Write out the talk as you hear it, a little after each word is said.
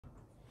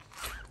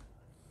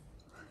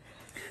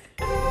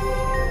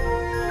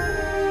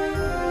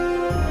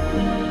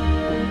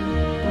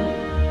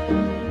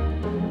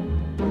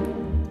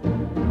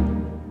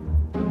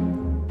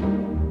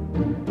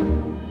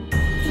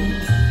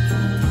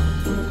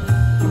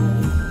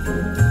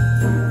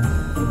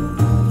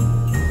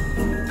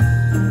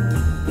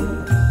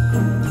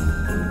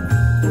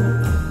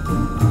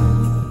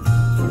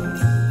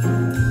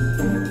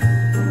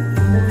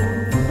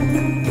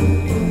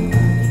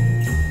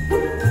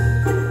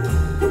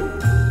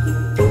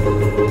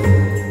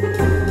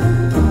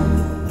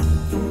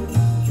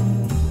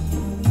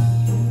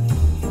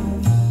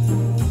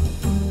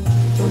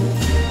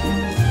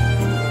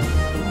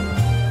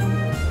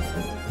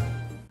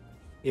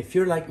If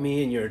you're like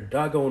me and you're a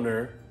dog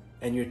owner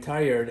and you're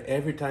tired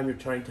every time you're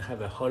trying to have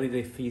a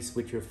holiday feast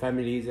with your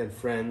families and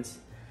friends,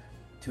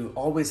 to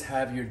always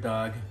have your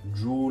dog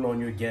drool on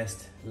your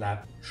guest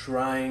lap,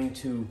 trying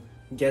to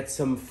get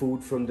some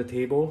food from the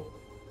table,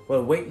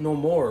 well, wait no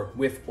more.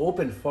 With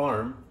Open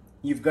Farm,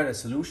 you've got a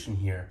solution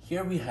here.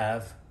 Here we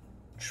have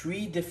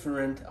 3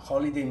 different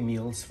holiday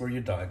meals for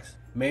your dogs,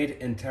 made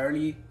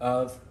entirely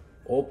of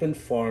Open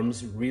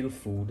Farm's real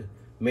food,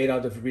 made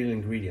out of real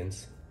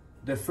ingredients.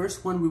 The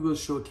first one we will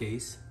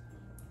showcase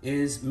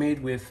is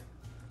made with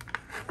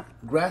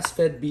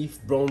grass-fed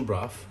beef bone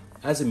broth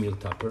as a meal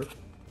topper,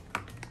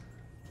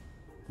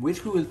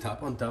 which we will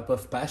top on top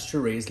of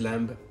pasture-raised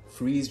lamb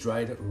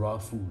freeze-dried raw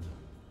food.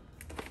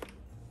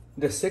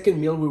 The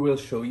second meal we will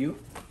show you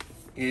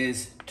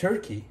is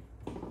turkey,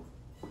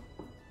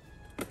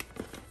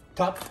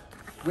 topped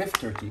with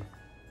turkey.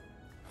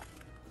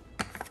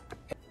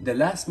 The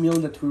last meal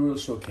that we will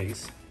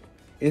showcase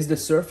is the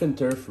surf and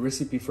turf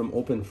recipe from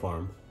Open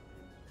Farm.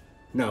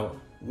 Now,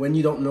 when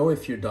you don't know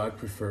if your dog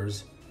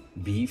prefers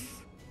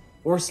beef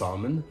or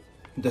salmon,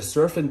 the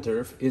surf and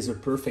turf is a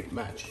perfect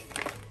match.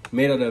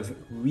 Made out of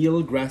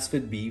real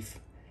grass-fed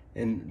beef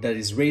and that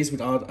is raised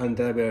without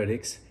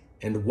antibiotics,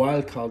 and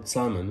wild-caught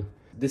salmon.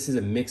 This is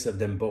a mix of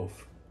them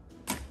both.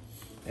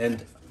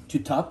 And to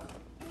top,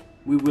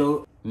 we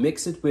will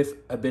mix it with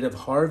a bit of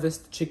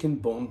harvest chicken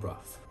bone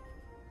broth.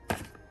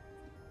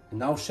 And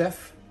now,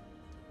 chef,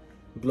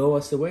 blow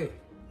us away.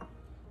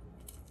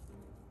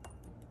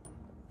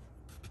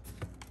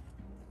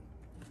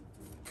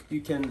 You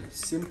can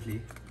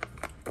simply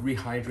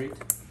rehydrate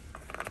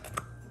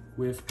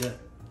with the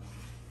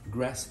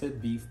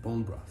grass-fed beef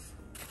bone broth.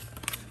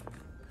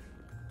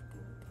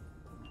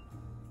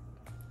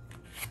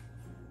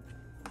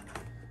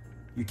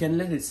 You can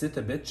let it sit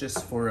a bit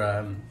just for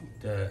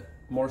the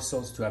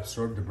morsels to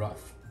absorb the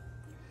broth.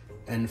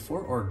 And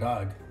for our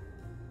dog,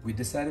 we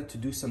decided to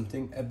do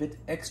something a bit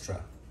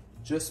extra,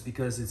 just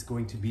because it's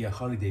going to be a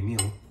holiday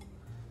meal.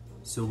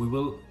 So we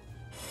will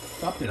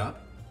top it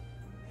up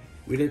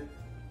with a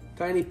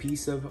tiny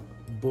piece of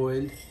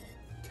boiled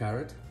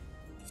carrot,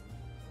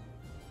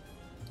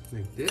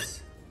 like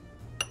this.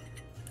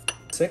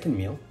 Second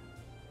meal.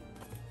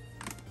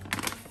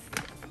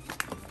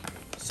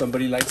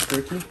 Somebody likes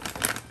turkey?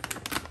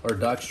 Our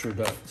dog sure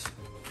does.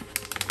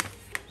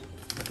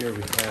 Here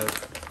we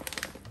have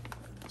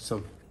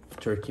some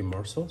turkey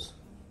morsels,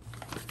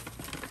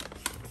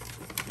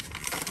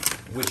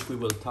 which we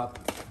will top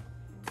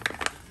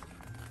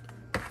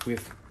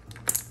with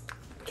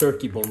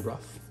turkey bone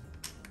broth.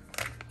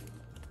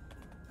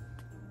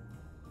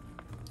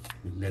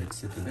 We let it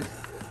sit a bit.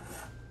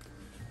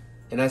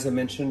 And as I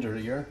mentioned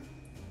earlier,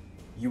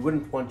 you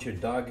wouldn't want your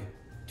dog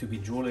to be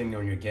drooling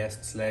on your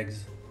guests'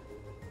 legs,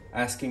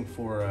 asking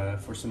for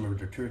some of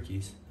their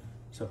turkeys.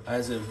 So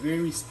as a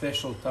very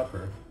special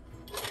topper,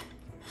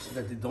 so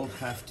that they don't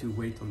have to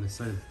wait on the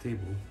side of the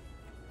table,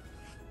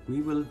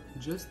 we will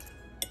just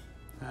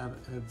have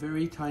a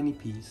very tiny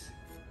piece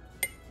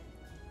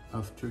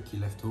of turkey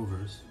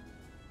leftovers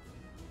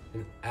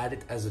and add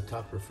it as a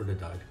topper for the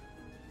dog.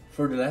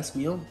 For the last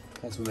meal,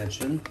 as we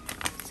mentioned,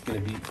 it's gonna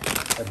be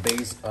a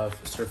base of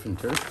surf and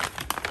turf.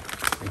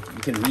 And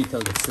you can really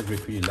tell that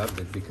Cedric really loved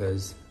it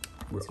because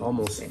we're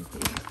almost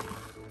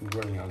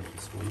running out of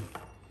this one.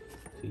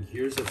 So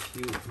here's a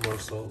few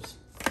morsels,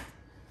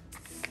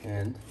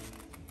 and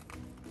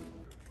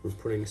we're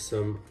putting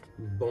some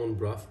bone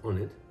broth on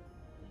it,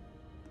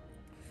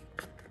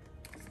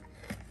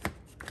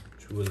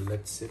 which we'll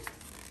let sit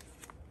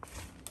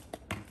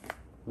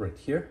right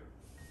here.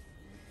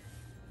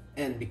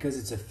 And because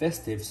it's a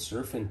festive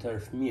surf and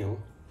turf meal,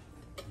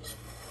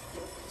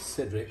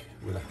 Cedric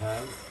will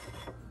have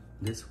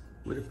this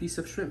with a piece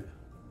of shrimp,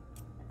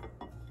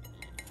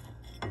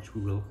 which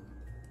we will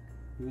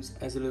use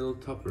as a little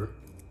topper.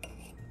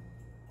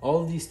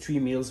 All these 3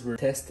 meals were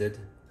tested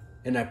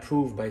and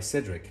approved by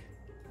Cedric.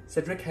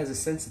 Cedric has a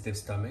sensitive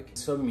stomach.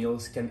 Some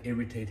meals can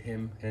irritate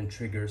him and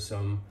trigger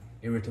some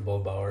irritable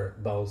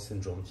bowel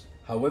syndromes.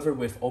 However,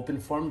 with Open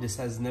Farm, this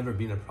has never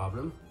been a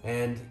problem.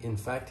 And in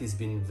fact, he's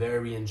been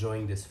very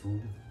enjoying this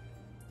food.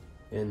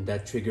 And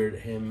that triggered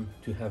him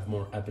to have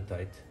more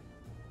appetite.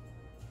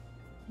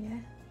 Yeah,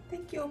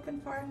 thank you,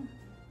 Open Farm.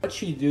 What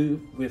should you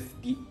do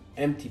with the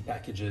empty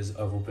packages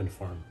of Open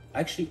Farm?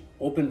 Actually,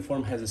 Open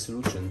Farm has a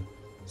solution.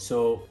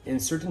 So in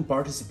certain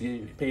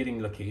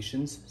participating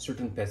locations,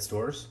 certain pet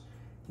stores,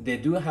 they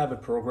do have a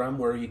program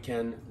where you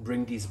can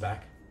bring these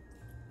back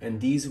and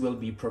these will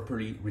be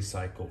properly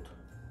recycled.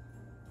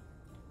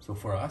 So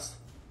for us,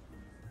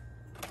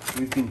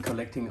 we've been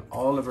collecting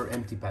all of our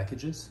empty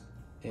packages,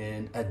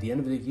 and at the end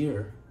of the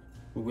year,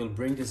 we will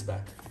bring this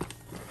back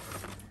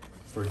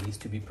for these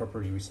to be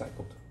properly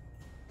recycled.